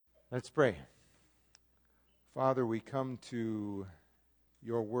Let's pray. Father, we come to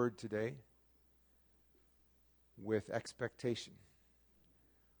your word today with expectation.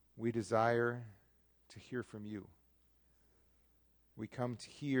 We desire to hear from you. We come to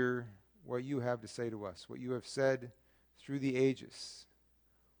hear what you have to say to us, what you have said through the ages.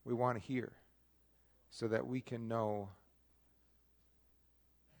 We want to hear so that we can know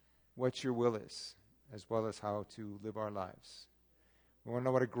what your will is, as well as how to live our lives. We want to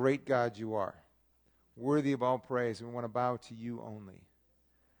know what a great God you are, worthy of all praise. We want to bow to you only.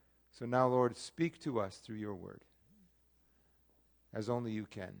 So now, Lord, speak to us through your word, as only you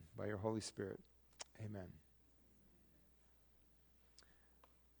can, by your Holy Spirit. Amen.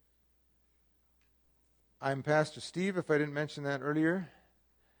 I'm Pastor Steve, if I didn't mention that earlier.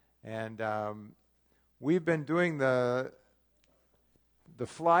 And we've been doing the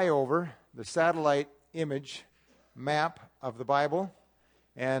flyover, the satellite image map of the Bible.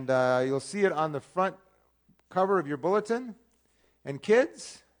 And you'll see it on the front cover of your bulletin. And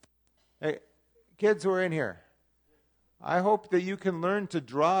kids, hey, kids who are in here, I hope that you can learn to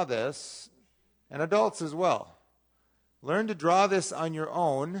draw this, and adults as well. Learn to draw this on your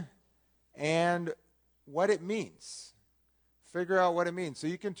own and what it means. Figure out what it means. So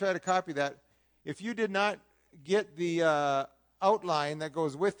you can try to copy that. If you did not get the outline that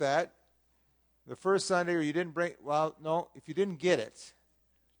goes with that, the first Sunday, or you didn't bring, well, no, if you didn't get it,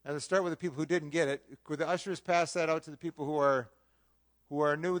 and let's start with the people who didn't get it. Could the ushers pass that out to the people who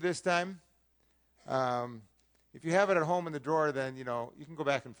are new this time? If you have it at home in the drawer, then you can go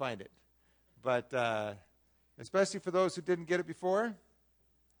back and find it. But especially for those who didn't get it before,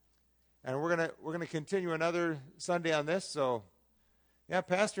 and we're gonna continue another Sunday on this. So, yeah,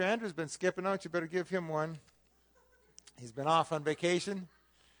 Pastor Andrew's been skipping out. You better give him one. He's been off on vacation.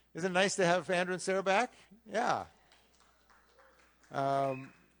 Isn't it nice to have Andrew and Sarah back? Yeah.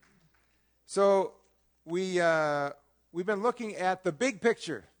 So we've been looking at the big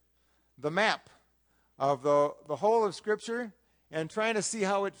picture, the map of the whole of Scripture, and trying to see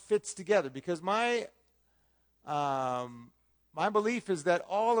how it fits together. Because my belief is that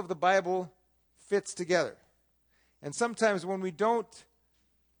all of the Bible fits together. And sometimes when we don't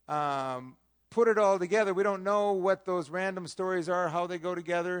put it all together, we don't know what those random stories are, how they go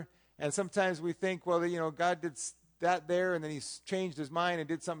together. And sometimes we think, well, God did that there, and then he's changed his mind and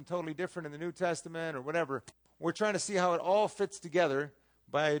did something totally different in the New Testament or whatever. We're trying to see how it all fits together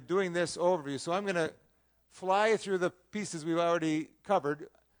by doing this overview. So I'm going to fly through the pieces we've already covered. We're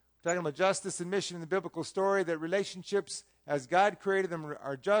talking about justice and mission in the biblical story, that relationships as God created them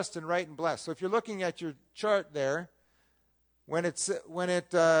are just and right and blessed. So if you're looking at your chart there, when it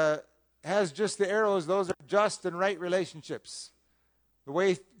has just the arrows, those are just and right relationships.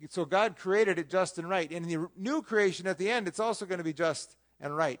 So God created it just and right. In the new creation at the end, it's also going to be just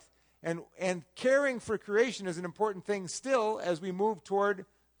and right. And caring for creation is an important thing still as we move toward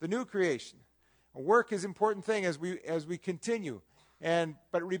the new creation. Work is an important thing as we continue.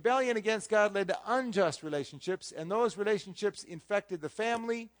 But rebellion against God led to unjust relationships, and those relationships infected the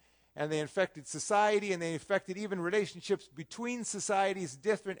family, and they infected society, and they infected even relationships between societies,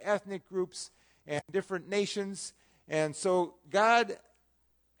 different ethnic groups, and different nations. And so God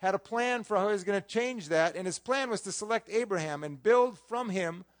had a plan for how he was going to change that, and his plan was to select Abraham and build from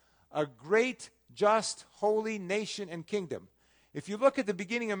him a great, just, holy nation and kingdom. If you look at the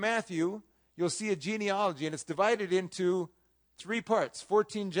beginning of Matthew, you'll see a genealogy, and it's divided into 3 parts,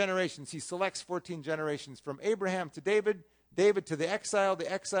 14 generations. He selects 14 generations from Abraham to David, David to the exile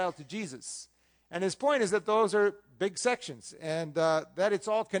to Jesus. And his point is that those are big sections, and that it's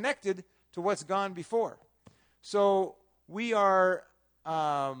all connected to what's gone before. So we are,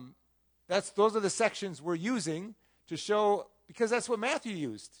 those are the sections we're using to show, because that's what Matthew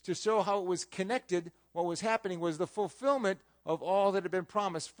used, to show how it was connected. What was happening was the fulfillment of all that had been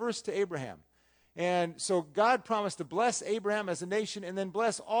promised first to Abraham. And so God promised to bless Abraham as a nation and then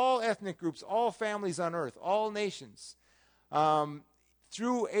bless all ethnic groups, all families on earth, all nations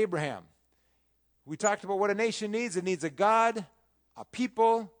through Abraham. We talked about what a nation needs. It needs a God, a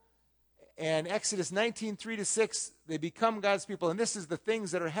people. And Exodus 19:3-6, they become God's people. And this is the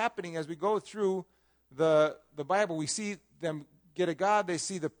things that are happening as we go through the Bible. We see them get a God. They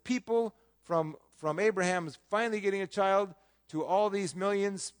see the people from Abraham finally getting a child to all these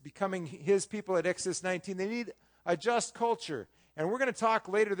millions becoming his people at Exodus 19. They need a just culture. And we're going to talk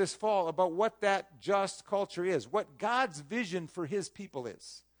later this fall about what that just culture is, what God's vision for his people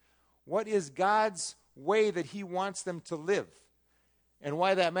is. What is God's way that he wants them to live, and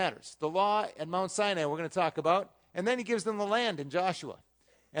why that matters. The law at Mount Sinai we're going to talk about, and then he gives them the land in Joshua.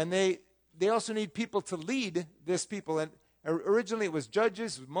 And they also need people to lead this people. Originally it was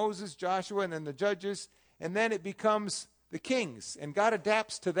judges, Moses, Joshua, and then the judges. And then it becomes the kings. And God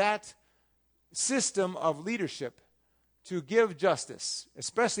adapts to that system of leadership to give justice,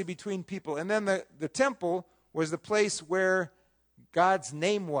 especially between people. And then the temple was the place where God's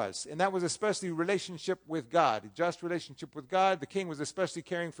name was. And that was especially relationship with God, just relationship with God. The king was especially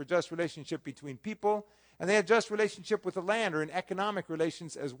caring for just relationship between people. And they had just relationship with the land, or in economic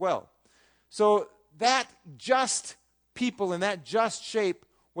relations as well. So that just people in that just shape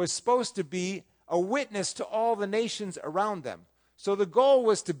was supposed to be a witness to all the nations around them. So the goal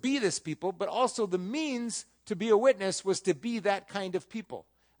was to be this people, but also the means to be a witness was to be that kind of people,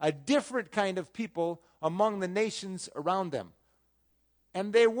 a different kind of people among the nations around them.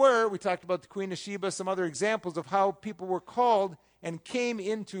 And they were, we talked about the Queen of Sheba, some other examples of how people were called and came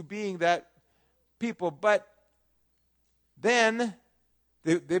into being that people. But then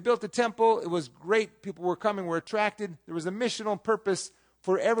they built the temple. It was great. People were coming, were attracted. There was a missional purpose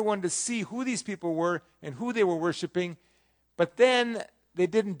for everyone to see who these people were and who they were worshiping. But then they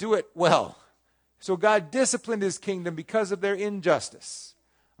didn't do it well. So God disciplined his kingdom because of their injustice,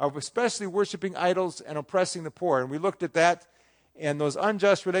 of especially worshiping idols and oppressing the poor. And we looked at that and those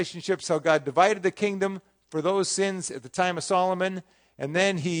unjust relationships, how God divided the kingdom for those sins at the time of Solomon. And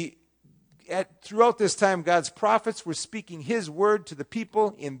then throughout this time, God's prophets were speaking his word to the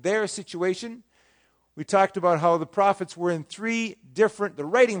people in their situation. We talked about how the prophets were in the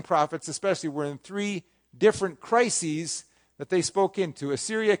writing prophets especially, were in three different crises that they spoke into.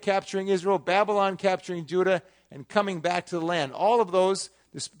 Assyria capturing Israel, Babylon capturing Judah, and coming back to the land. All of those,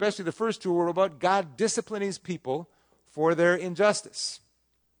 especially the first two, were about God disciplining his people for their injustice.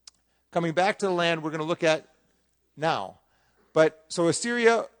 Coming back to the land, we're going to look at now. So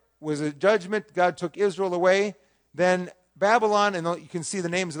Assyria was a judgment. God took Israel away. Then Babylon, and you can see the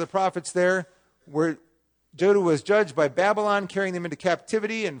names of the prophets there, where Judah was judged by Babylon, carrying them into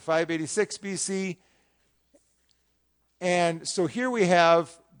captivity in 586 BC. And so here we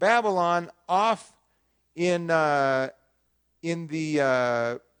have Babylon off in the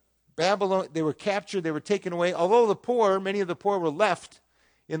Babylon. They were captured, they were taken away. Although many of the poor were left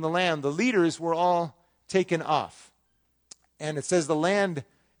in the land, the leaders were all taken off. And it says the land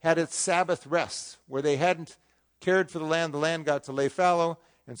had its Sabbath rest. Where they hadn't cared for the land got to lay fallow.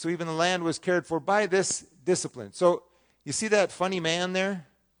 And so even the land was cared for by this discipline. So you see that funny man there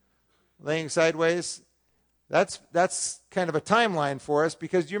laying sideways? That's kind of a timeline for us,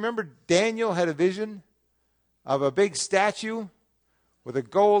 because do you remember Daniel had a vision of a big statue with a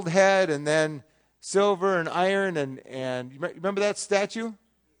gold head and then silver and iron, and you remember that statue?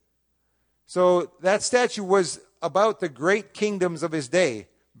 So that statue was about the great kingdoms of his day.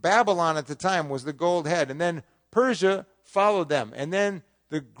 Babylon at the time was the gold head, and then Persia followed them, and then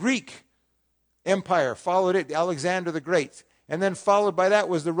the Greek Empire followed it, Alexander the Great, and then followed by that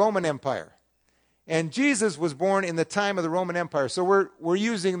was the Roman Empire. And Jesus was born in the time of the Roman Empire. So we're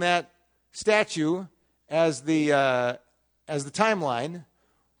using that statue as the timeline,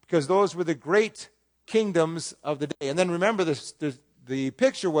 because those were the great kingdoms of the day. And then remember, the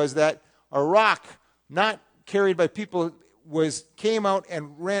picture was that a rock, not carried by people, came out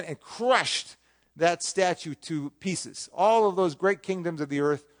and ran and crushed that statue to pieces. All of those great kingdoms of the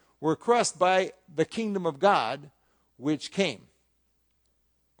earth were crushed by the kingdom of God, which came.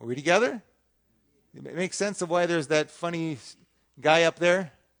 Are we together? It makes sense of why there's that funny guy up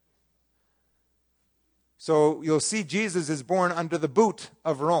there. So you'll see Jesus is born under the boot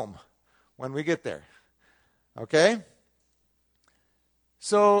of Rome when we get there. Okay?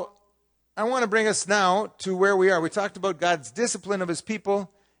 So I want to bring us now to where we are. We talked about God's discipline of his people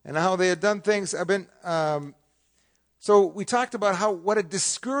and how they had done things. So we talked about what a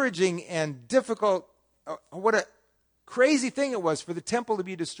discouraging and difficult, what a crazy thing it was for the temple to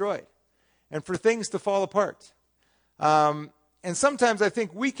be destroyed and for things to fall apart. And sometimes I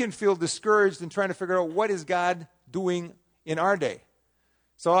think we can feel discouraged in trying to figure out what is God doing in our day.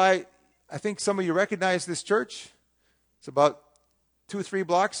 So I think some of you recognize this church. It's about 2-3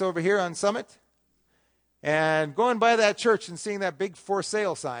 blocks over here on Summit. And going by that church and seeing that big for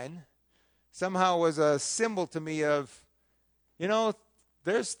sale sign somehow was a symbol to me of,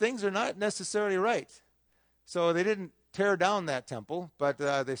 things are not necessarily right. So they didn't tear down that temple, but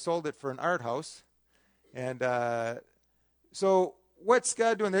they sold it for an art house. And so what's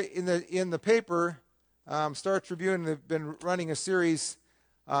God doing? In the paper, Star Tribune, they've been running a series,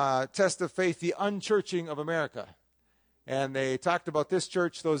 Test of Faith, the Unchurching of America. And they talked about this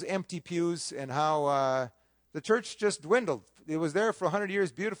church, those empty pews, and how the church just dwindled. It was there for 100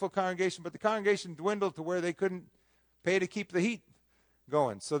 years, beautiful congregation, but the congregation dwindled to where they couldn't pay to keep the heat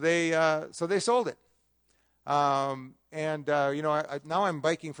going. So they sold it. Now I'm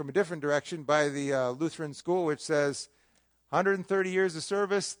biking from a different direction by the Lutheran school, which says 130 years of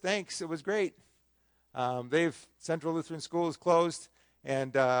service. Thanks, it was great. Central Lutheran School is closed,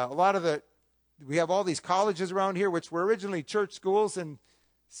 and we have all these colleges around here, which were originally church schools, and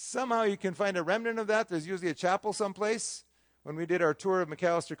somehow you can find a remnant of that. There's usually a chapel someplace. When we did our tour of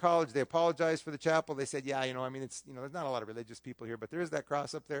Macalester College, they apologized for the chapel. They said, there's not a lot of religious people here, but there is that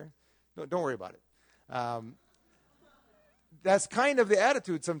cross up there. Don't worry about it. That's kind of the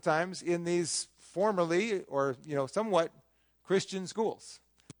attitude sometimes in these formerly or, somewhat Christian schools.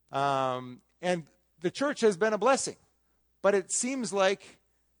 And the church has been a blessing, but it seems like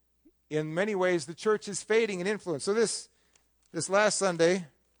in many ways the church is fading in influence. So this last Sunday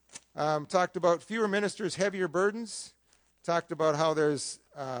talked about fewer ministers, heavier burdens. Talked about how there's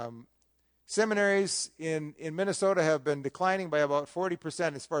seminaries in Minnesota have been declining by about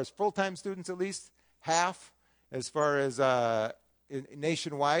 40% as far as full-time students, at least half as far as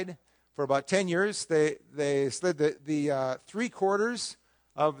nationwide. For about 10 years, they slid the 3/4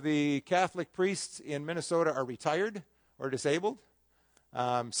 of the Catholic priests in Minnesota are retired or disabled,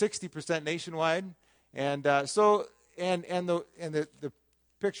 60% nationwide, and the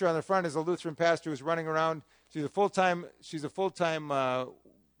picture on the front is a Lutheran pastor who's running around. She's got full-time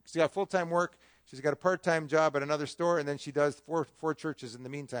work. She's got a part-time job at another store, and then she does four churches in the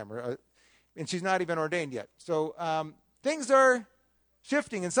meantime. And she's not even ordained yet. So things are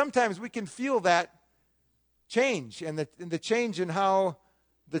shifting, and sometimes we can feel that change, and the change in how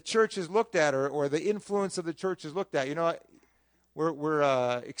the church is looked at, or the influence of the church is looked at.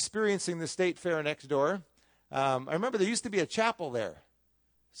 We're experiencing the state fair next door. I remember there used to be a chapel there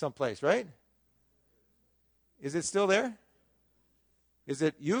someplace, right? Is it still there? Is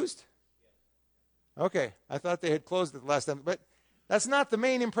it used? Okay, I thought they had closed it the last time. But that's not the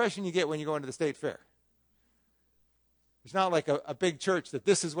main impression you get when you go into the state fair. It's not like a big church that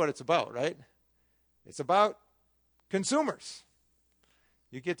this is what it's about, right? It's about consumers.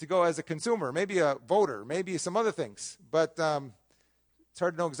 You get to go as a consumer, maybe a voter, maybe some other things. But it's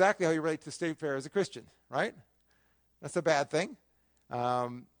hard to know exactly how you relate to the state fair as a Christian, right? That's a bad thing.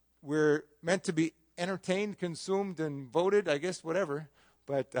 We're meant to be entertained, consumed, and voted, I guess, whatever.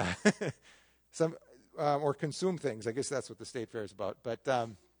 But or consume things. I guess that's what the state fair is about. But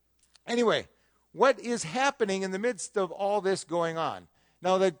anyway, what is happening in the midst of all this going on?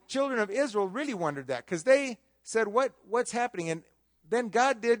 Now, the children of Israel really wondered that, because they said, what's happening? And then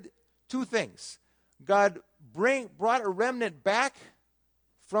God did two things. God brought a remnant back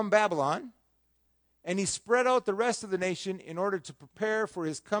from Babylon, and he spread out the rest of the nation in order to prepare for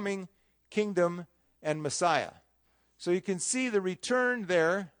his coming kingdom and Messiah. So you can see the return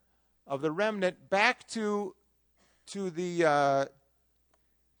there of the remnant back to the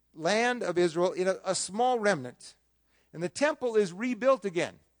land of Israel in a small remnant. And the temple is rebuilt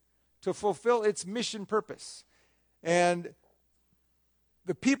again to fulfill its mission purpose. And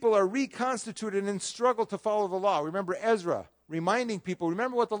the people are reconstituted and struggle to follow the law. Remember Ezra reminding people,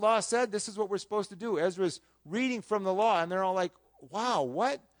 remember what the law said? This is what we're supposed to do. Ezra's reading from the law, and they're all like, wow,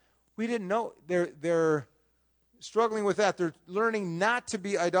 what? We didn't know. They're struggling with that. They're learning not to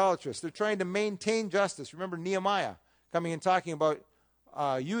be idolatrous. They're trying to maintain justice. Remember Nehemiah coming and talking about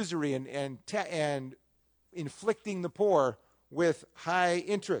usury and inflicting the poor with high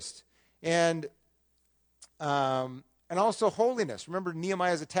interest. And also holiness. Remember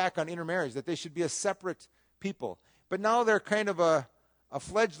Nehemiah's attack on intermarriage, that they should be a separate people. But now they're kind of a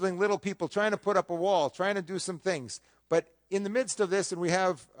fledgling little people trying to put up a wall, trying to do some things. But in the midst of this, and we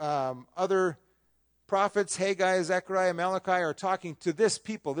have other prophets, Haggai, Zechariah, Malachi, are talking to this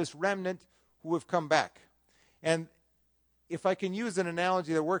people, this remnant who have come back. And if I can use an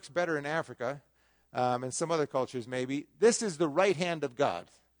analogy that works better in Africa and some other cultures maybe, this is the right hand of God.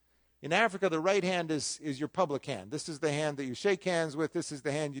 In Africa, the right hand is your public hand. This is the hand that you shake hands with. This is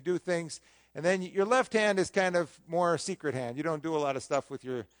the hand you do things. And then your left hand is kind of more a secret hand. You don't do a lot of stuff with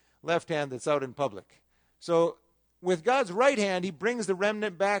your left hand that's out in public. So with God's right hand, he brings the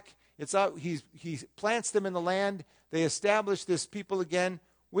remnant back. It's out. He plants them in the land. They establish this people again.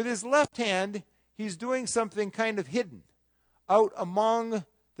 With his left hand, he's doing something kind of hidden out among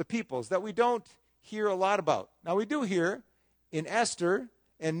the peoples that we don't hear a lot about. Now, we do hear in Esther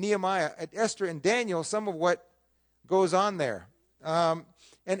and Nehemiah, Esther and Daniel, some of what goes on there. And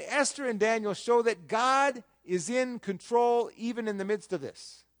Esther and Daniel show that God is in control even in the midst of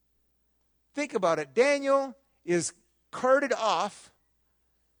this. Think about it. Daniel is carted off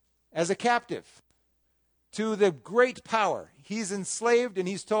as a captive to the great power. He's enslaved and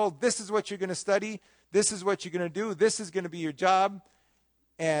he's told, this is what you're going to study, this is what you're going to do, this is going to be your job.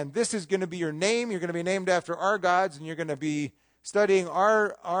 and this is going to be your name. You're going to be named after our gods, and you're going to be studying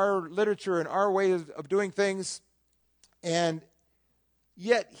our literature and our way of doing things. And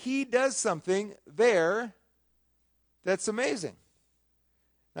yet he does something there that's amazing.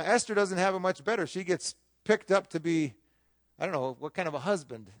 Now, Esther doesn't have it much better. She gets picked up to be, I don't know, what kind of a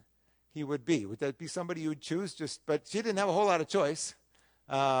husband he would be. Would that be somebody you would choose? But she didn't have a whole lot of choice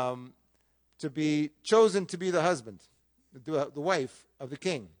to be chosen to be the husband, the wife of the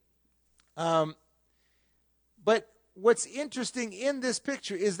king. But what's interesting in this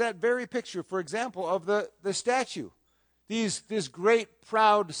picture is that very picture, for example, of the statue. This great,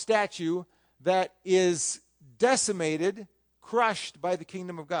 proud statue that is decimated, crushed by the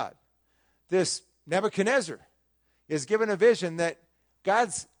kingdom of God. This Nebuchadnezzar is given a vision that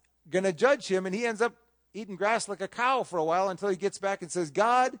God's going to judge him, and he ends up eating grass like a cow for a while until he gets back and says,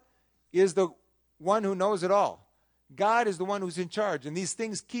 God is the one who knows it all. God is the one who's in charge. And these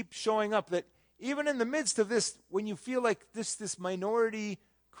things keep showing up, that even in the midst of this, when you feel like this minority,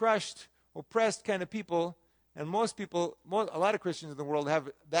 crushed, oppressed kind of people, and most people, a lot of Christians in the world have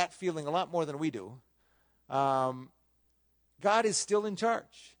that feeling a lot more than we do, God is still in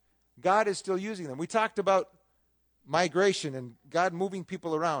charge. God is still using them. We talked about migration and God moving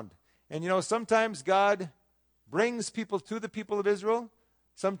people around. And sometimes God brings people to the people of Israel.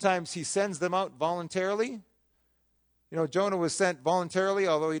 Sometimes he sends them out voluntarily. Jonah was sent voluntarily,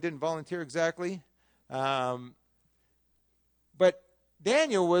 although he didn't volunteer exactly. But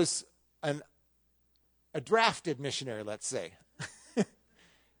Daniel was a drafted missionary, let's say.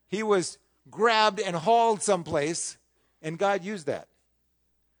 He was grabbed and hauled someplace, and God used that.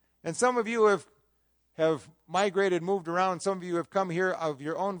 And some of you have migrated, moved around. Some of you have come here of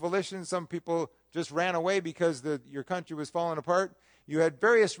your own volition. Some people just ran away because your country was falling apart. You had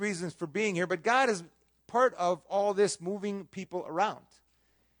various reasons for being here, but God is part of all this moving people around.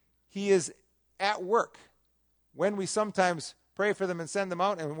 He is at work when we sometimes pray for them and send them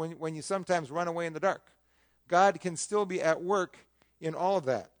out, and when you sometimes run away in the dark. God can still be at work in all of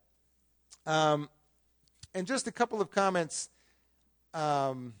that. And just a couple of comments.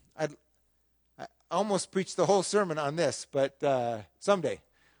 I almost preached the whole sermon on this, but someday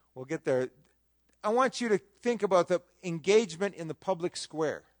we'll get there. I want you to think about the engagement in the public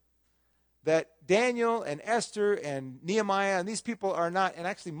square. That Daniel and Esther and Nehemiah and these people are not, and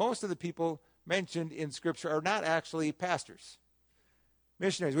actually most of the people mentioned in Scripture are not actually pastors,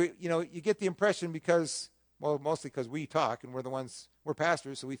 missionaries. You get the impression mostly because we talk and we're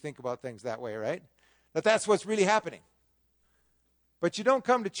pastors, so we think about things that way, right? That's what's really happening. But you don't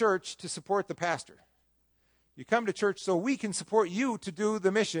come to church to support the pastor. You come to church so we can support you to do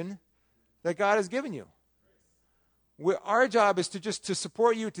the mission that God has given you. Our job is to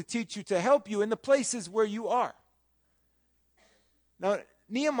support you, to teach you, to help you in the places where you are. Now,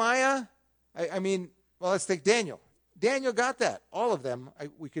 Nehemiah, let's take Daniel. Daniel got that. All of them,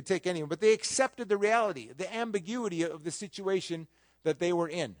 we could take anyone, but they accepted the reality, the ambiguity of the situation that they were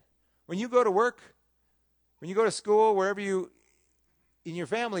in. When you go to work, when you go to school, wherever in your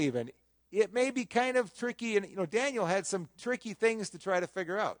family even, it may be kind of tricky. And, Daniel had some tricky things to try to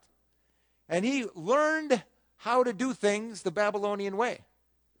figure out. And he learned how to do things the Babylonian way,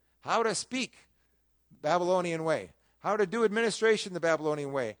 how to speak Babylonian way, how to do administration the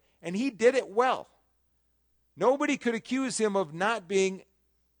Babylonian way. And he did it well. Nobody could accuse him of not being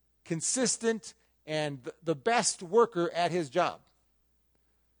consistent and the best worker at his job.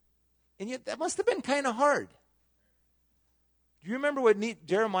 And yet that must have been kind of hard. Do you remember what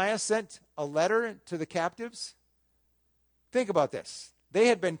Jeremiah sent a letter to the captives? Think about this. They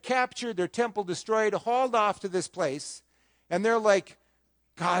had been captured, their temple destroyed, hauled off to this place, and they're like,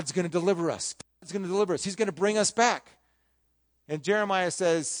 God's going to deliver us. God's going to deliver us. He's going to bring us back. And Jeremiah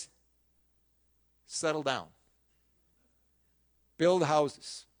says, settle down. Build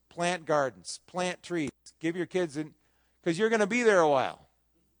houses, plant gardens, plant trees, give your kids, because you're going to be there a while.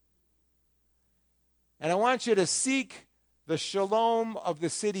 And I want you to seek the shalom of the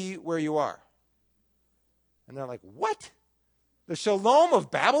city where you are. And they're like, what? The shalom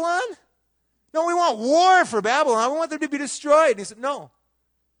of Babylon? No, we want war for Babylon. We want them to be destroyed. And he said, no.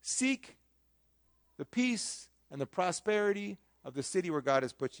 Seek the peace and the prosperity of the city where God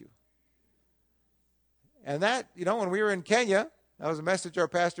has put you. And that, when we were in Kenya, that was a message our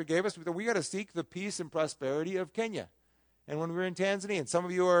pastor gave us. We got to seek the peace and prosperity of Kenya. And when we were in Tanzania, and some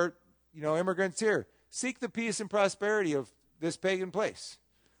of you are, immigrants here, seek the peace and prosperity of this pagan place.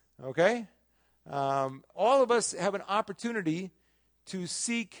 Okay? All of us have an opportunity to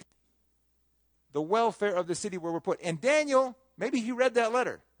seek the welfare of the city where we're put. And Daniel, maybe he read that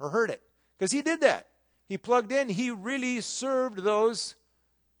letter or heard it, because he did that. He plugged in. He really served those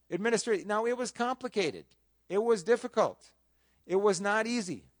administration. Now, it was complicated. It was difficult. It was not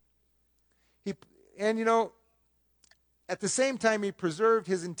easy. And at the same time, he preserved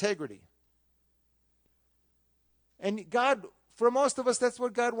his integrity. And God, for most of us, that's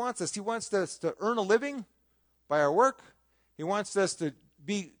what God wants us. He wants us to earn a living by our work. He wants us to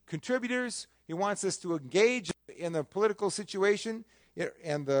be contributors. He wants us to engage in the political situation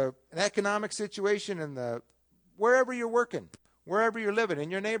and an economic situation and wherever you're working, wherever you're living,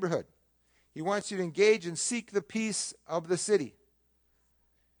 in your neighborhood. He wants you to engage and seek the peace of the city.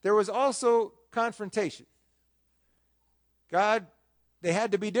 There was also confrontation. They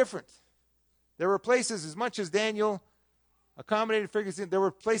had to be different. There were places, as much as Daniel accommodated Ferguson, there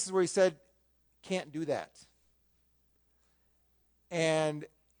were places where he said, can't do that. And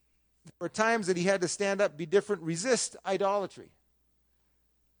there were times that he had to stand up, be different, resist idolatry.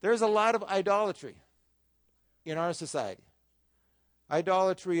 There's a lot of idolatry in our society.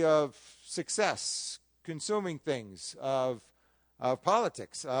 Idolatry of success, consuming things, of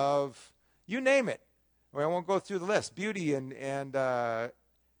politics, of you name it. Well, I won't go through the list. Beauty and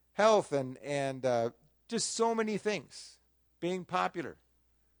health and just so many things. Being popular.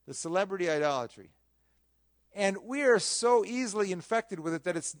 The celebrity idolatry. And we are so easily infected with it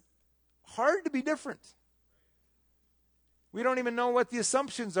that it's hard to be different. We don't even know what the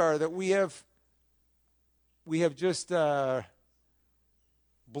assumptions are that we have just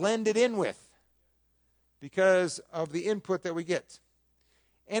blended in with because of the input that we get.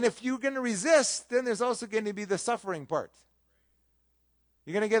 And if you're going to resist, then there's also going to be the suffering part.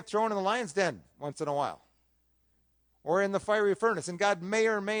 You're going to get thrown in the lion's den once in a while. Or in the fiery furnace. And God may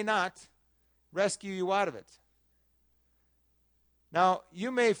or may not rescue you out of it. Now,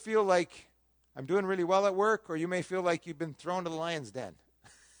 you may feel like I'm doing really well at work, or you may feel like you've been thrown to the lion's den.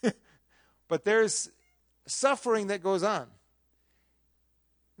 But there's suffering that goes on.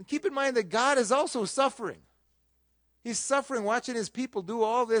 And keep in mind that God is also suffering. He's suffering watching his people do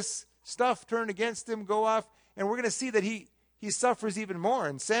all this stuff turn against him, go off. And we're going to see that he suffers even more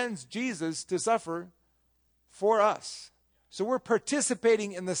and sends Jesus to suffer for us. So we're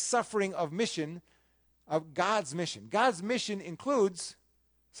participating in the suffering of mission, of God's mission. God's mission includes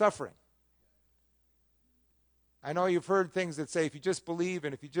suffering. I know you've heard things that say if you just believe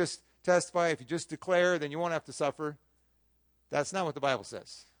and if you just testify, if you just declare, then you won't have to suffer. That's not what the Bible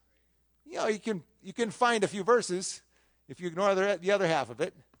says. You can find a few verses if you ignore the other half of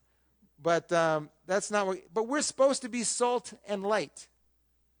it. But that's not what. But we're supposed to be salt and light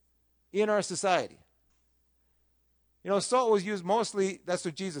in our society. Salt was used mostly. That's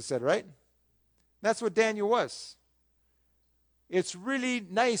what Jesus said, right? That's what Daniel was. It's really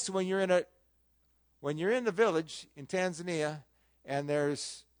nice when you're in the village in Tanzania and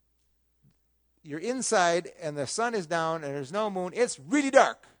you're inside and the sun is down and there's no moon. It's really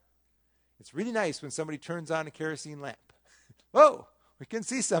dark. It's really nice when somebody turns on a kerosene lamp. Whoa, we can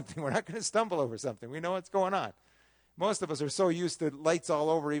see something. We're not going to stumble over something. We know what's going on. Most of us are so used to lights all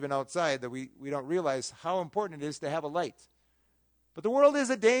over, even outside, that we don't realize how important it is to have a light. But the world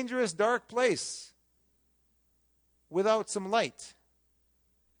is a dangerous, dark place without some light.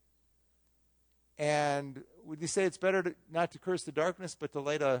 And would you say it's better not to curse the darkness, but to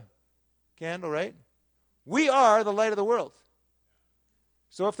light a candle, right? We are the light of the world.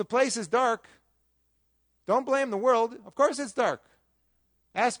 So if the place is dark, don't blame the world. Of course it's dark.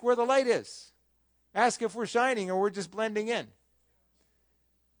 Ask where the light is. Ask if we're shining or we're just blending in.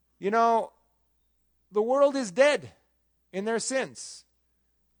 The world is dead in their sins,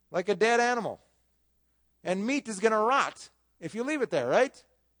 like a dead animal. And meat is going to rot if you leave it there, right?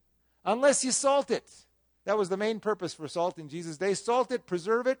 Unless you salt it. That was the main purpose for salt in Jesus' day. Salt it,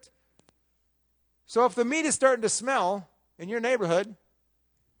 preserve it. So if the meat is starting to smell in your neighborhood,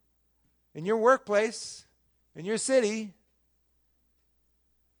 in your workplace, in your city,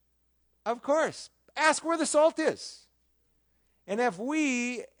 of course, ask where the salt is. And if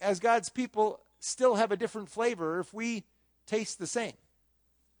we, as God's people, still have a different flavor, if we taste the same.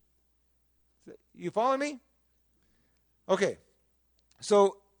 You following me? Okay.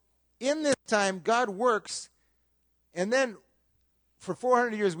 So, in this time, God works, and then for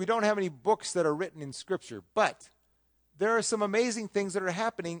 400 years, we don't have any books that are written in Scripture, but there are some amazing things that are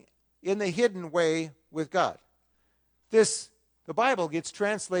happening in the hidden way with God. The Bible gets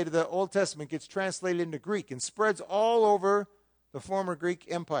translated, the Old Testament gets translated into Greek and spreads all over the former Greek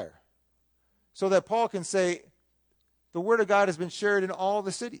Empire. So that Paul can say, the Word of God has been shared in all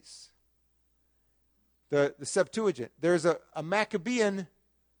the cities. The Septuagint. There's a Maccabean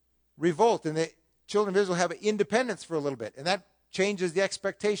revolt, and the children of Israel have independence for a little bit. And that changes the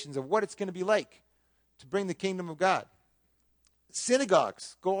expectations of what it's going to be like to bring the kingdom of God.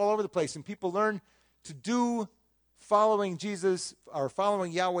 synagogues go all over the place, and people learn to do following Jesus or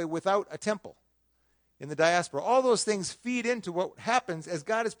following Yahweh without a temple in the diaspora. All those things feed into what happens as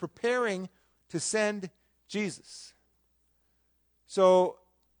God is preparing to send Jesus. So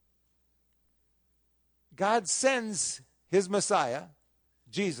God sends his Messiah,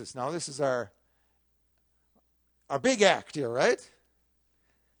 Jesus. Now this is our big act here, right?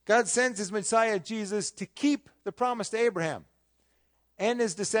 God sends his Messiah, Jesus, to keep the promise to Abraham and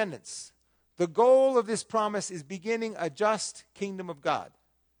his descendants. The goal of this promise is beginning a just kingdom of God,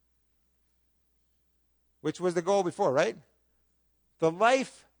 which was the goal before, right? The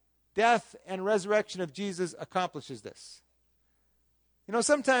life, death, and resurrection of Jesus accomplishes this. You know,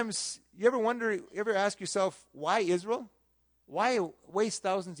 sometimes you ever ask yourself, why Israel? Why waste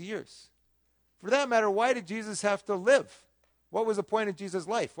thousands of years? For that matter, why did Jesus have to live? What was the point of Jesus'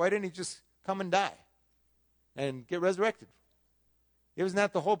 life? Why didn't he just come and die and get resurrected? Isn't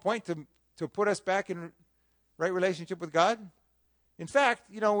that the whole point, to put us back in right relationship with God? In fact,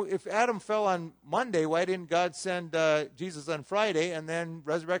 you know, if Adam fell on Monday, why didn't God send Jesus on Friday and then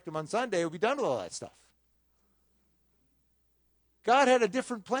resurrect him on Sunday? We'll be done with all that stuff. God had a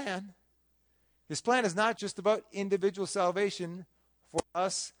different plan. His plan is not just about individual salvation for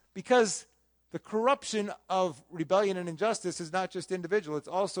us, because the corruption of rebellion and injustice is not just individual. It's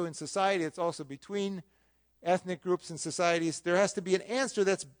also in society. It's also between ethnic groups and societies. There has to be an answer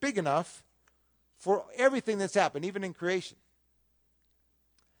that's big enough for everything that's happened, even in creation.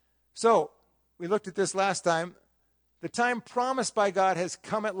 So, we looked at this last time. The time promised by God has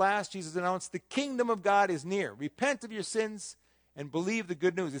come at last. Jesus announced, the kingdom of God is near. Repent of your sins and believe the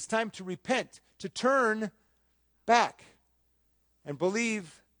good news. It's time to repent, to turn back and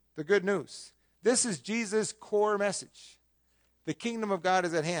believe the good news. This is Jesus' core message. The kingdom of God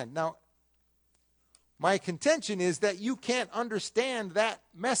is at hand. Now, my contention is that you can't understand that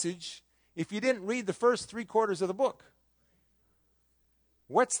message if you didn't read the first 3 quarters of the book.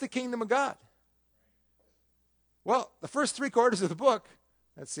 What's the kingdom of God? Well, the first 3 quarters of the book,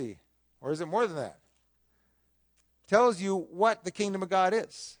 let's see, or is it more than that? Tells you what the kingdom of God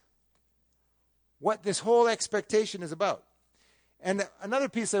is. What this whole expectation is about. And another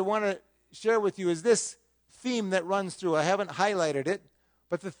piece I want to share with you is this theme that runs through. I haven't highlighted it,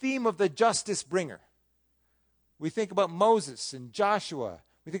 but the theme of the justice bringer. We think about Moses and Joshua.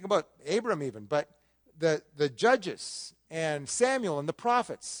 We think about Abram even, but the judges and Samuel and the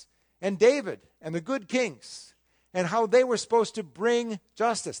prophets and David and the good kings and how they were supposed to bring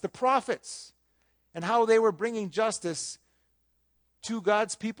justice. The prophets and how they were bringing justice to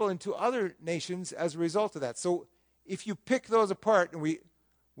God's people and to other nations as a result of that. So if you pick those apart, and we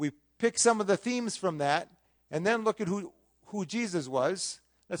pick some of the themes from that, and then look at who Jesus was,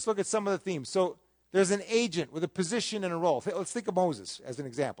 let's look at some of the themes. So there's an agent with a position and a role. Let's think of Moses as an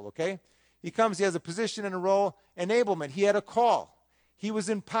example, okay? He comes, he has a position and a role, enablement. He had a call. He was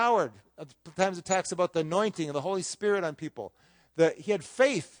empowered. At times it talks about the anointing of the Holy Spirit on people. He had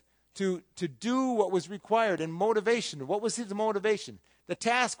faith to do what was required, and motivation. What was his motivation? The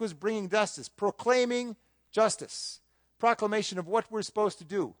task was bringing justice, proclaiming justice, proclamation of what we're supposed to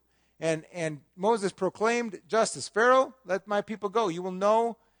do. And Moses proclaimed justice. Pharaoh, let my people go. You will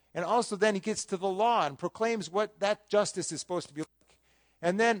know. And also then he gets to the law and proclaims what that justice is supposed to be like.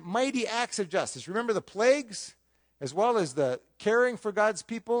 And then mighty acts of justice. Remember the plagues, as well as the caring for God's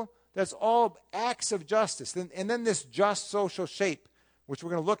people? That's all acts of justice. And then this just social shape, which we're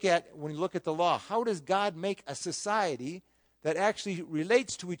going to look at when we look at the law. How does God make a society that actually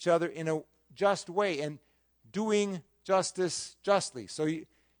relates to each other in a just way and doing justice justly? So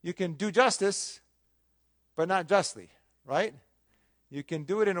you can do justice, but not justly, right? You can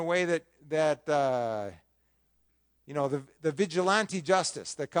do it in a way that the vigilante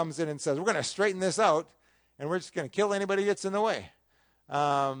justice that comes in and says, we're going to straighten this out, and we're just going to kill anybody that gets in the way.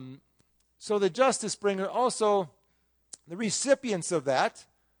 So the justice bringer also, the recipients of that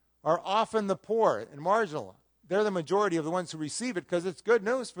are often the poor and marginal. They're the majority of the ones who receive it because it's good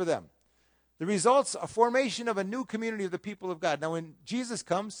news for them. The results, a formation of a new community of the people of God. Now, when Jesus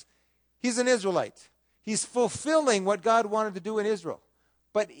comes, he's an Israelite. He's fulfilling what God wanted to do in Israel.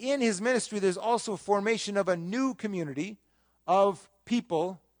 But in his ministry, there's also a formation of a new community of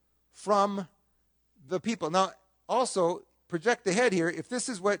people from the people. Now, also, project ahead here, if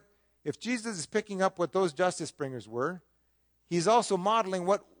Jesus is picking up what those justice bringers were, he's also modeling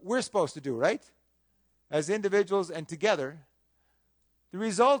what we're supposed to do, right? As individuals and together. The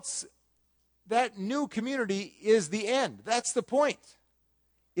results, that new community is the end. That's the point.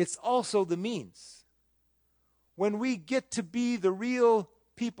 It's also the means. When we get to be the real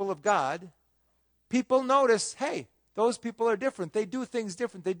people of God, people notice, hey, Those people are different. They do things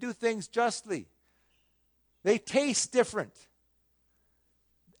different. They do things justly. They taste different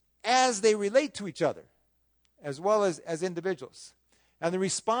as they relate to each other, as well as individuals. And the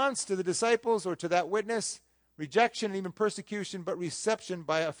response to the disciples or to that witness, rejection and even persecution, but reception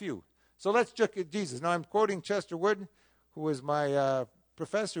by a few. So let's look at Jesus. Now I'm quoting Chester Wood, who was my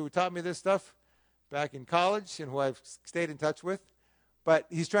professor who taught me this stuff back in college and who I've stayed in touch with. But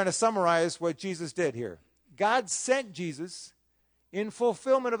he's trying to summarize what Jesus did here. God sent Jesus in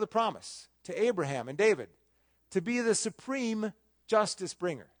fulfillment of the promise to Abraham and David to be the supreme justice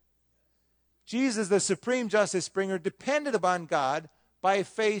bringer. Jesus, the supreme justice bringer, depended upon God by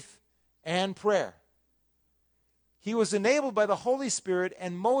faith and prayer. He was enabled by the Holy Spirit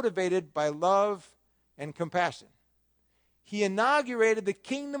and motivated by love and compassion. He inaugurated the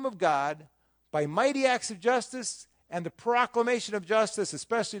kingdom of God by mighty acts of justice and the proclamation of justice,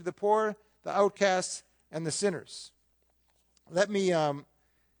 especially to the poor, the outcasts, and the sinners. Let me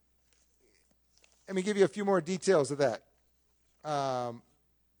give you a few more details of that.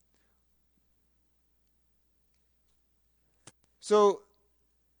 So,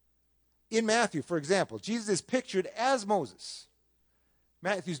 in Matthew, for example, Jesus is pictured as Moses.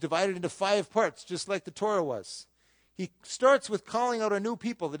 Matthew's divided into 5 parts, just like the Torah was. He starts with calling out a new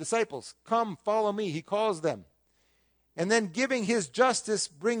people, the disciples. Come, follow me, he calls them. And then giving his justice,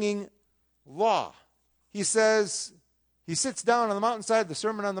 bringing law. He says, he sits down on the mountainside, the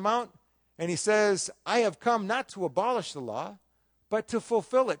Sermon on the Mount, and he says, I have come not to abolish the law, but to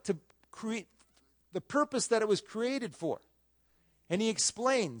fulfill it, to create the purpose that it was created for. And he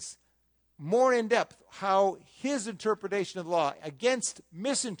explains more in depth how his interpretation of the law against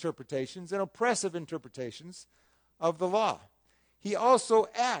misinterpretations and oppressive interpretations of the law. He also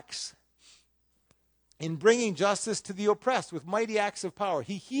acts in bringing justice to the oppressed with mighty acts of power.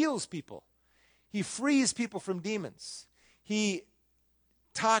 He heals people. He frees people from demons. He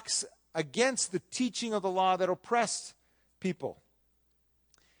talks against the teaching of the law that oppressed people.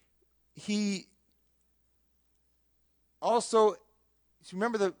 He also,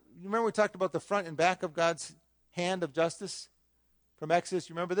 remember we talked about the front and back of God's hand of justice from Exodus?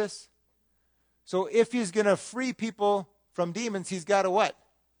 You remember this? So if he's going to free people from demons, he's got to what?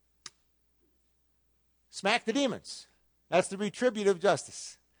 Smack the demons. That's the retributive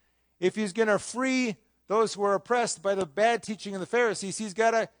justice. If he's going to free those who are oppressed by the bad teaching of the Pharisees, he's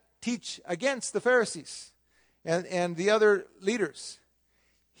got to teach against the Pharisees and the other leaders.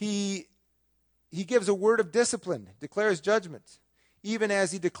 He gives a word of discipline, declares judgment, even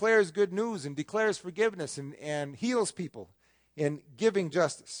as he declares good news and declares forgiveness and heals people in giving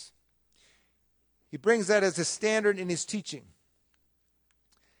justice. He brings that as a standard in his teaching.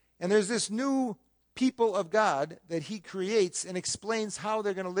 And there's this new people of God that he creates and explains how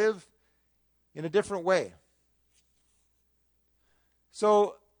they're going to live in a different way.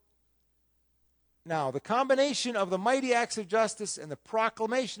 So, now, the combination of the mighty acts of justice and the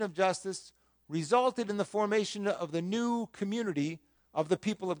proclamation of justice resulted in the formation of the new community of the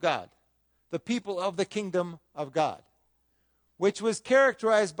people of God, the people of the kingdom of God, which was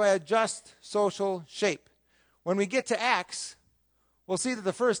characterized by a just social shape. When we get to Acts, we'll see that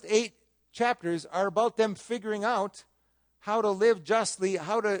the first 8 chapters are about them figuring out how to live justly,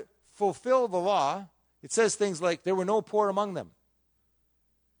 how to fulfill the law. It says things like, there were no poor among them.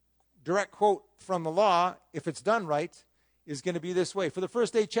 Direct quote from the law, if it's done right, is going to be this way. For the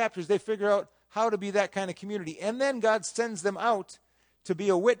first 8 chapters, they figure out how to be that kind of community. And then God sends them out to be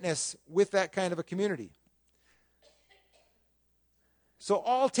a witness with that kind of a community. So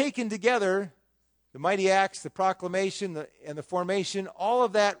all taken together, the mighty acts, the proclamation, and the formation, all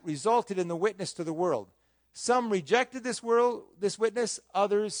of that resulted in the witness to the world. Some rejected this witness,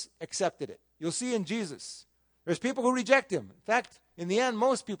 others accepted it. You'll see in Jesus, there's people who reject him. In fact, in the end,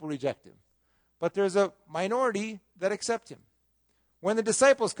 most people reject him. But there's a minority that accept him. When the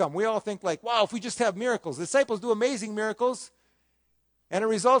disciples come, we all think like, wow, if we just have miracles. The disciples do amazing miracles, and it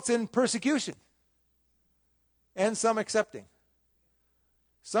results in persecution. And some accepting.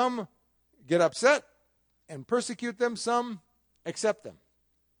 Some get upset and persecute them. Some accept them.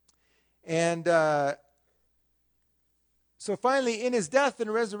 And so finally, in his death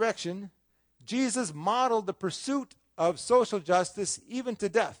and resurrection, Jesus modeled the pursuit of social justice even to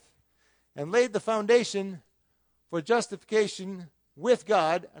death and laid the foundation for justification with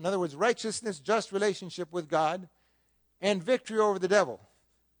God, in other words, righteousness, just relationship with God, and victory over the devil.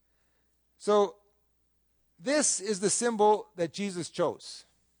 So this is the symbol that Jesus chose.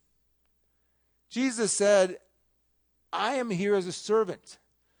 Jesus said, I am here as a servant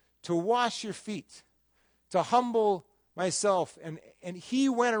to wash your feet, to humble myself. And he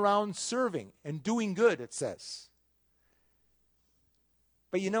went around serving and doing good, it says.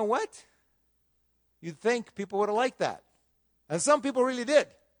 But you know what? You'd think people would have liked that. And some people really did.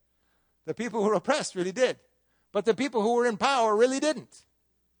 The people who were oppressed really did. But the people who were in power really didn't.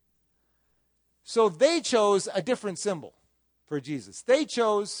 So they chose a different symbol for Jesus. They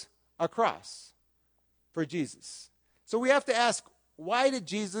chose a cross for Jesus. So we have to ask, why did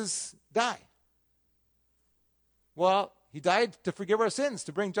Jesus die? Well, he died to forgive our sins,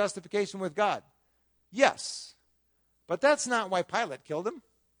 to bring justification with God. Yes. But that's not why Pilate killed him.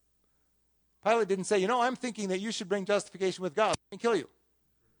 Pilate didn't say, I'm thinking that you should bring justification with God. Let me kill you.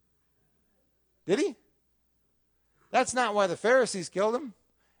 Did he? That's not why the Pharisees killed him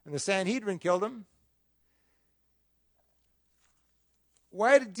and the Sanhedrin killed him.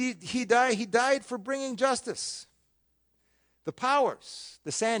 Why did he die? He died for bringing justice. The powers,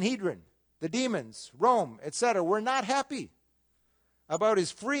 the Sanhedrin, the demons, Rome, etc., were not happy about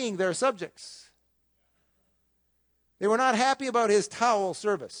his freeing their subjects. They were not happy about his towel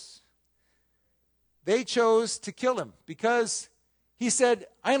service. They chose to kill him because he said,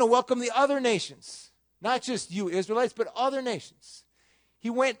 I'm going to welcome the other nations, not just you Israelites, but other nations. He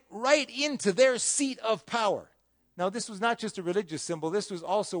went right into their seat of power. Now, this was not just a religious symbol. This was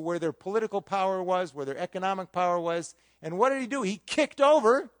also where their political power was, where their economic power was. And what did he do? He kicked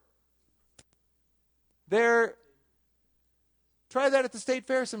over their... Try that at the state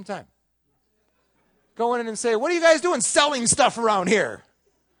fair sometime. Go in and say, what are you guys doing selling stuff around here?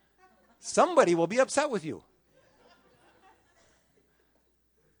 Somebody will be upset with you.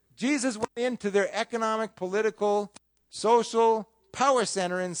 Jesus went into their economic, political, social power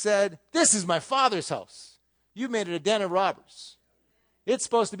center and said, this is my Father's house. You've made it a den of robbers. It's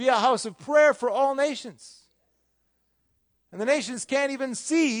supposed to be a house of prayer for all nations. And the nations can't even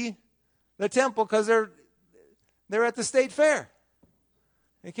see the temple because they're at the state fair.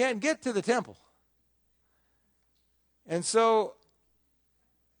 They can't get to the temple. And so,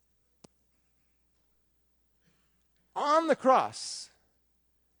 on the cross,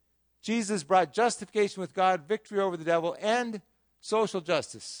 Jesus brought justification with God, victory over the devil, and social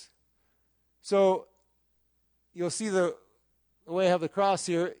justice. So, you'll see the way I have the cross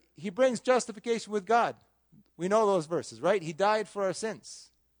here. He brings justification with God. We know those verses, right? He died for our sins.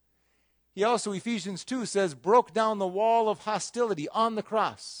 He also, Ephesians 2 says, broke down the wall of hostility on the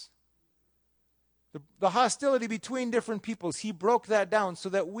cross. The hostility between different peoples, he broke that down so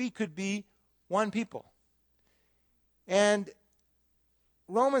that we could be one people. And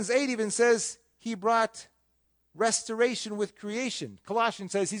Romans 8 even says he brought restoration with creation.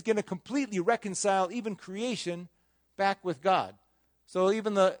 Colossians says he's going to completely reconcile even creation back with God. So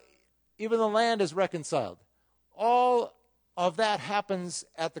even the land is reconciled. All of that happens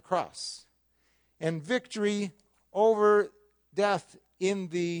at the cross. And victory over death in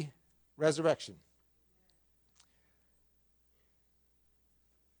the resurrection.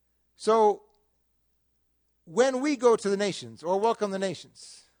 So when we go to the nations or welcome the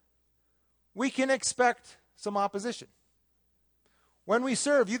nations, we can expect some opposition. When we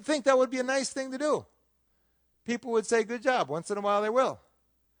serve, you'd think that would be a nice thing to do. People would say, good job. Once in a while they will.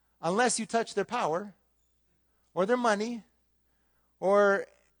 Unless you touch their power or their money or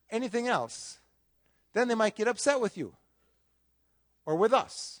anything else, then they might get upset with you or with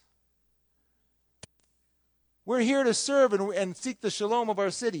us. We're here to serve and seek the shalom of our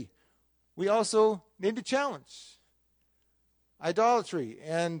city. We also need to challenge idolatry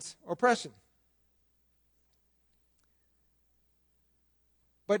and oppression.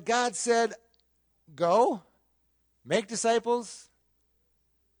 But God said, go, make disciples,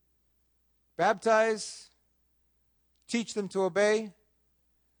 baptize, teach them to obey. You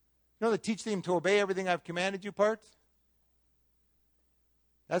know the teach them to obey everything I've commanded you part?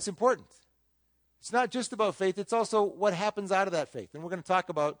 That's important. It's not just about faith, it's also what happens out of that faith. And we're going to talk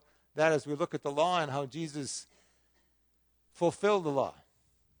about that as we look at the law and how Jesus fulfilled the law.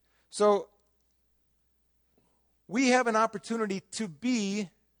 So, we have an opportunity to be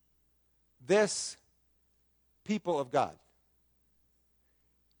this people of God.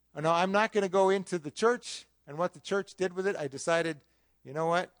 Now, I'm not going to go into the church and what the church did with it. I decided, you know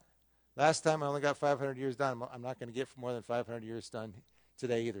what? Last time I only got 500 years done. I'm not going to get more than 500 years done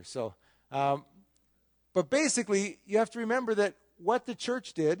today either. So, but basically, you have to remember that what the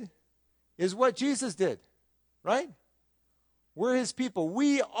church did is what Jesus did, right? We're his people.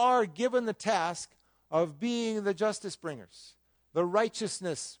 We are given the task of being the justice bringers, the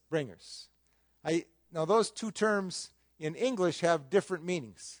righteousness bringers. Now, those two terms in English have different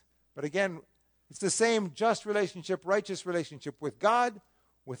meanings. But again, it's the same just relationship, righteous relationship with God,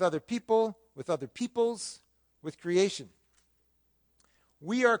 with other people, with other peoples, with creation.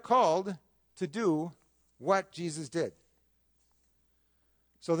 We are called to do what Jesus did.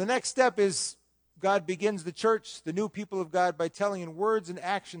 So the next step is God begins the church, the new people of God, by telling in words and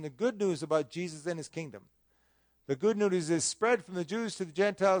action the good news about Jesus and his kingdom. The good news is spread from the Jews to the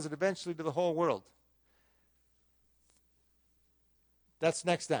Gentiles and eventually to the whole world. That's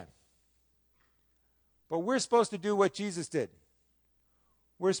next time. But we're supposed to do what Jesus did.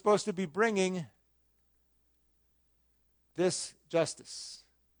 We're supposed to be bringing this justice.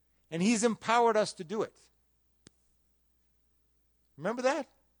 And he's empowered us to do it. Remember that?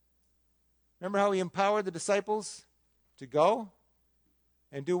 Remember how he empowered the disciples to go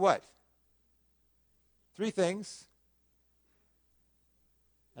and do what? 3 things.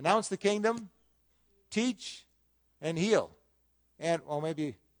 Announce the kingdom, teach, and heal. And, well,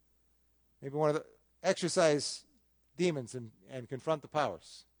 maybe one of the, exorcise demons and confront the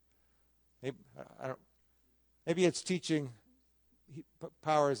powers. Maybe it's teaching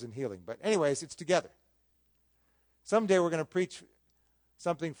powers and healing. But anyways, it's together. Someday we're going to preach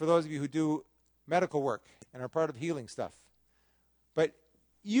something for those of you who do medical work and are part of healing stuff. But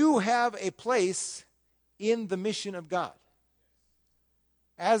you have a place in the mission of God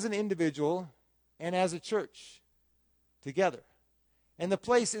as an individual and as a church together. And the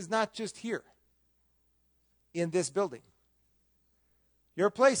place is not just here in this building. Your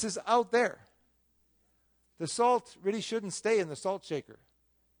place is out there. The salt really shouldn't stay in the salt shaker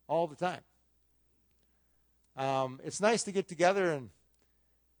all the time. It's nice to get together and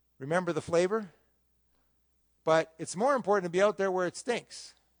remember the flavor, but it's more important to be out there where it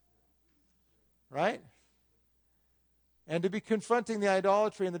stinks, right? And to be confronting the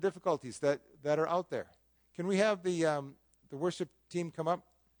idolatry and the difficulties that are out there. Can we have the worship team come up?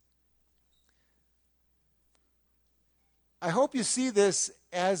 I hope you see this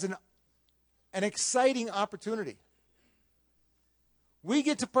as an exciting opportunity. We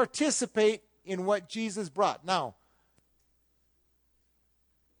get to participate in what Jesus brought. Now,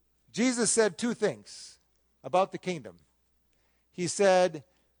 Jesus said 2 things about the kingdom. He said,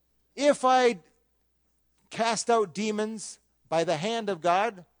 if I cast out demons by the hand of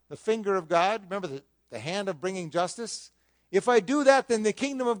God, the finger of God, remember the hand of bringing justice? If I do that, then the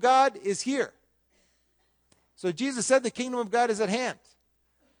kingdom of God is here. So Jesus said the kingdom of God is at hand.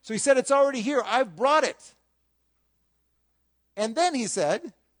 So he said it's already here. I've brought it. And then he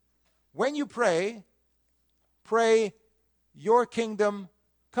said, when you pray, pray your kingdom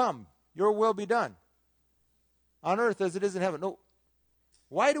come, your will be done on earth as it is in heaven. No.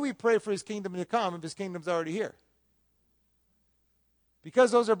 Why do we pray for his kingdom to come if his kingdom's already here?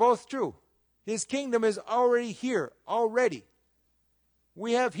 Because those are both true. His kingdom is already here, already.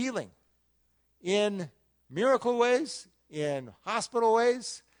 We have healing in miracle ways, in hospital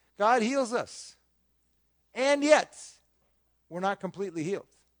ways. God heals us. And yet, we're not completely healed.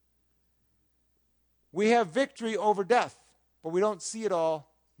 We have victory over death, but we don't see it all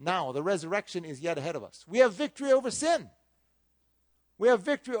now. The resurrection is yet ahead of us. We have victory over sin. We have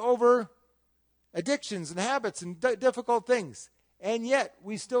victory over addictions and habits and difficult things. And yet,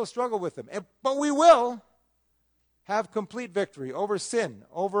 we still struggle with them. But we will have complete victory over sin,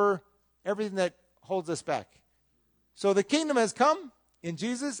 over everything that holds us back. So the kingdom has come in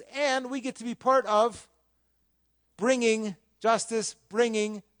Jesus, and we get to be part of bringing justice,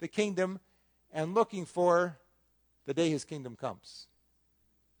 bringing the kingdom, and looking for the day his kingdom comes.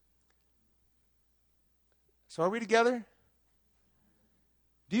 So are we together?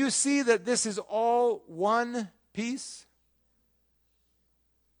 Do you see that this is all one piece?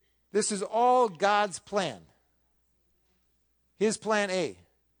 This is all God's plan. His plan A.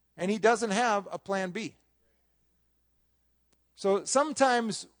 And he doesn't have a plan B. So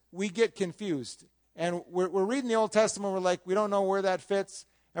sometimes we get confused. And we're reading the Old Testament, we're like, we don't know where that fits.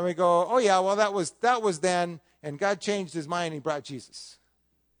 And we go, oh yeah, well that was then, and God changed his mind and he brought Jesus.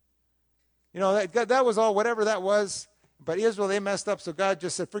 You know, that was all, whatever that was. But Israel, they messed up, so God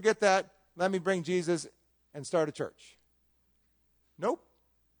just said, forget that, let me bring Jesus and start a church. Nope.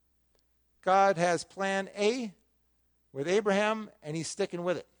 God has plan A with Abraham, and he's sticking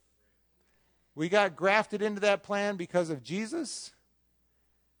with it. We got grafted into that plan because of Jesus,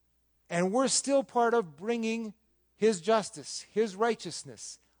 and we're still part of bringing his justice, his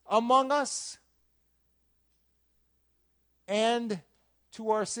righteousness among us and to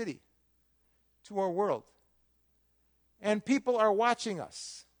our city, to our world. And people are watching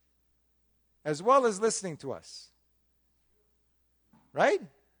us as well as listening to us. Right?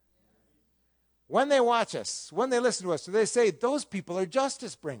 When they watch us, when they listen to us, so they say, those people are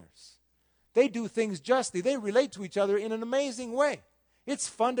justice bringers. They do things justly. They relate to each other in an amazing way. It's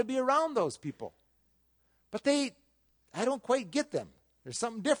fun to be around those people. But I don't quite get them. There's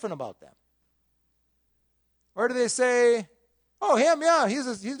something different about them. Or do they say, Oh, him, yeah,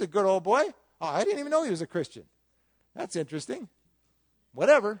 he's a good old boy. Oh, I didn't even know he was a Christian. That's interesting.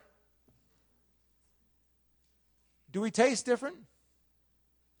 Whatever. Do we taste different?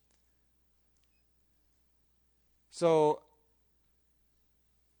 So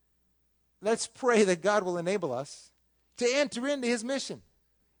let's pray that God will enable us to enter into his mission.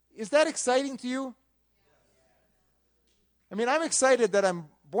 Is that exciting to you? I mean, I'm excited that I'm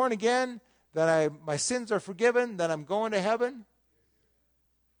born again, that my sins are forgiven, that I'm going to heaven.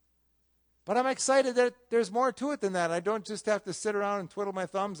 But I'm excited that there's more to it than that. I don't just have to sit around and twiddle my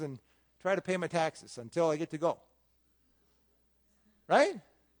thumbs and try to pay my taxes until I get to go. Right?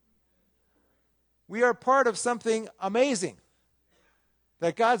 We are part of something amazing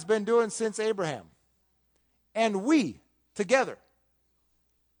that God's been doing since Abraham. And we, together,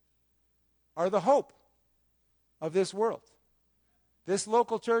 are the hope of this world. This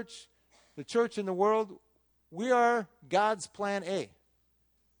local church, the church in the world, we are God's plan A.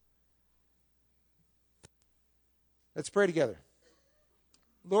 Let's pray together.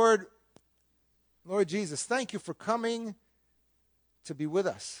 Lord Jesus, thank you for coming to be with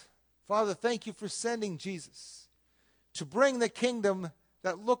us. Father, thank you for sending Jesus to bring the kingdom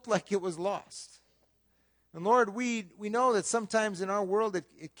that looked like it was lost. And Lord, we know that sometimes in our world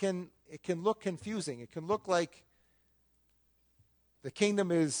it can look confusing. It can look like the kingdom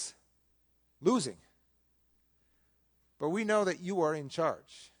is losing. But we know that you are in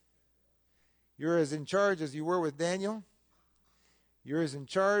charge. You're as in charge as you were with Daniel. You're as in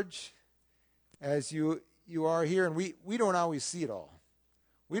charge as you are here. And we don't always see it all.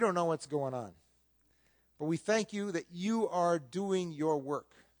 We don't know what's going on. But we thank you that you are doing your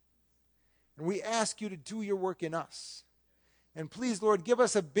work. And we ask you to do your work in us. And please, Lord, give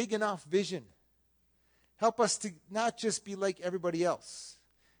us a big enough vision. Help us to not just be like everybody else.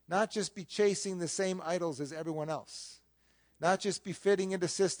 Not just be chasing the same idols as everyone else. Not just be fitting into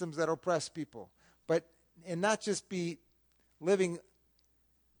systems that oppress people. And not just be living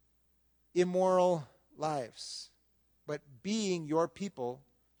immoral lives. But being your people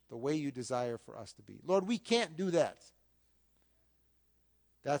the way you desire for us to be. Lord, we can't do that.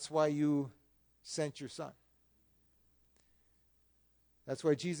 That's why you sent your Son. That's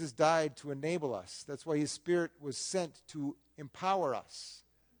why Jesus died, to enable us. That's why his Spirit was sent to empower us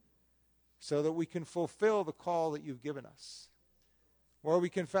so that we can fulfill the call that you've given us. Lord, we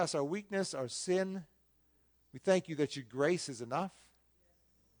confess our weakness, our sin. We thank you that your grace is enough.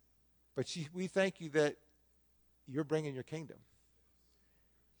 But we thank you that you're bringing your kingdom.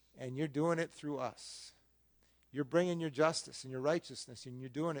 And you're doing it through us. You're bringing your justice and your righteousness, and you're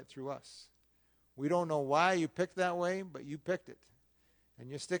doing it through us. We don't know why you picked that way, but you picked it. And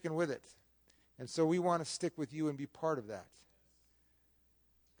you're sticking with it. And so we want to stick with you and be part of that.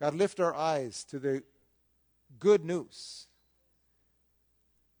 God, lift our eyes to the good news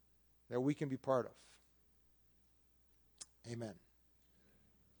that we can be part of. Amen.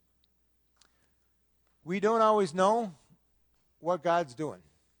 We don't always know what God's doing.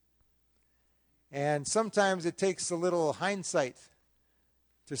 And sometimes it takes a little hindsight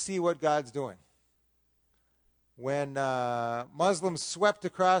to see what God's doing. When Muslims swept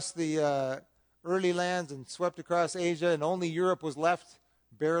across the early lands and swept across Asia and only Europe was left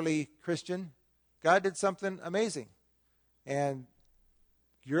barely Christian, God did something amazing. And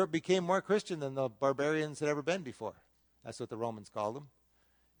Europe became more Christian than the barbarians had ever been before. That's what the Romans called them.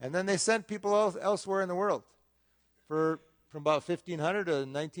 And then they sent people elsewhere in the world from about 1500 to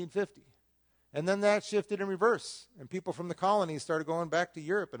 1950. And then that shifted in reverse. And people from the colonies started going back to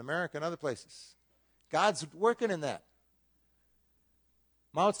Europe and America and other places. God's working in that.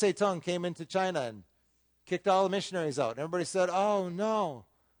 Mao Zedong came into China and kicked all the missionaries out. Everybody said, oh no,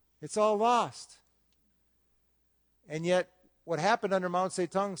 it's all lost. And yet, what happened under Mao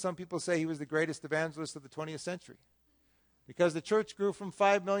Zedong, some people say he was the greatest evangelist of the 20th century. Because the church grew from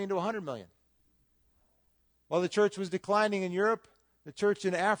 5 million to 100 million. While the church was declining in Europe, the church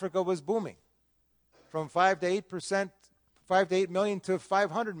in Africa was booming. From 5 to 8 million to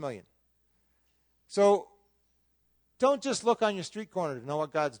 500 million. So don't just look on your street corner to know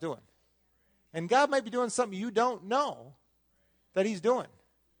what God's doing. And God might be doing something you don't know that he's doing.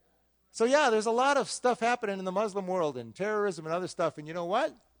 So yeah, there's a lot of stuff happening in the Muslim world and terrorism and other stuff. And you know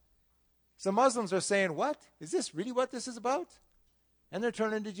what? Some Muslims are saying, what? Is this really what this is about? And they're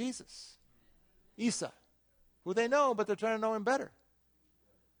turning to Jesus. Isa, who they know, but they're trying to know him better.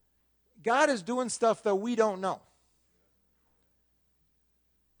 God is doing stuff that we don't know.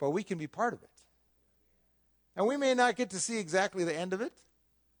 But we can be part of it. And we may not get to see exactly the end of it.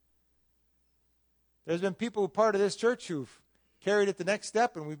 There's been people who are part of this church who've carried it the next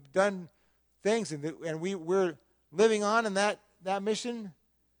step, and we've done things, and we're living on in that that mission,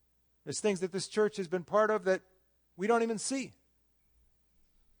 there's things that this church has been part of that we don't even see.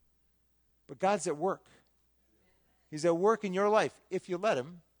 But God's at work. He's at work in your life if you let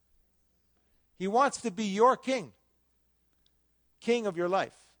him. He wants to be your king of your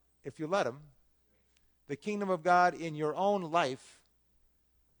life, if you let him. The kingdom of God in your own life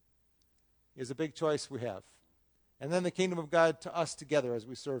is a big choice we have. And then the kingdom of God to us together as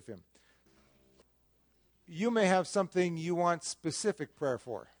we serve him. You may have something you want specific prayer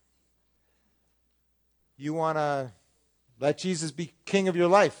for. You want to let Jesus be king of your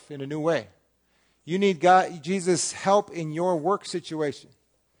life in a new way. You need Jesus' help in your work situation,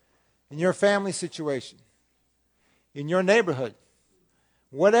 in your family situation, in your neighborhood.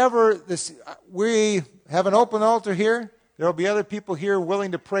 Whatever this, we have an open altar here. There will be other people here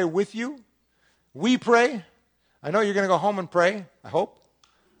willing to pray with you. We pray. I know you're going to go home and pray, I hope.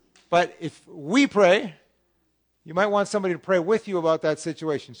 But if we pray, you might want somebody to pray with you about that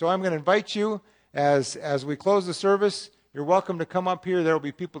situation. So I'm going to invite you as we close the service. You're welcome to come up here. There will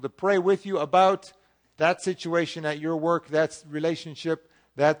be people to pray with you about that situation at your work, that relationship,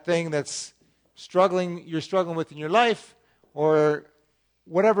 that thing that's you're struggling with in your life, or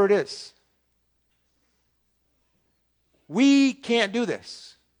whatever it is. We can't do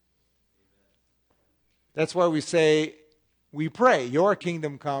this. That's why we say, we pray, your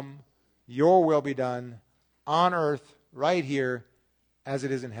kingdom come, your will be done on earth, right here, as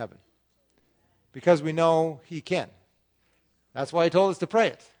it is in heaven. Because we know he can. That's why he told us to pray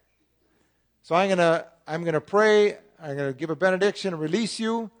it. So I'm going to pray, I'm going to give a benediction and release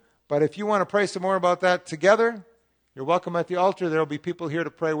you, but if you want to pray some more about that together, you're welcome at the altar. There will be people here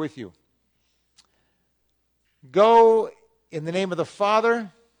to pray with you. Go in the name of the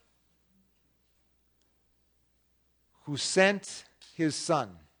Father, who sent his Son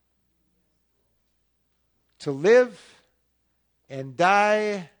to live and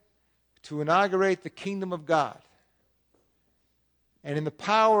die to inaugurate the kingdom of God. And in the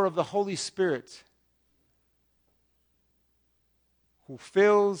power of the Holy Spirit, who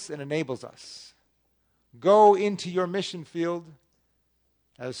fills and enables us. Go into your mission field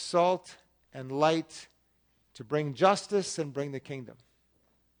as salt and light to bring justice and bring the kingdom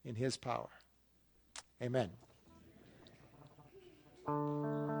in his power. Amen.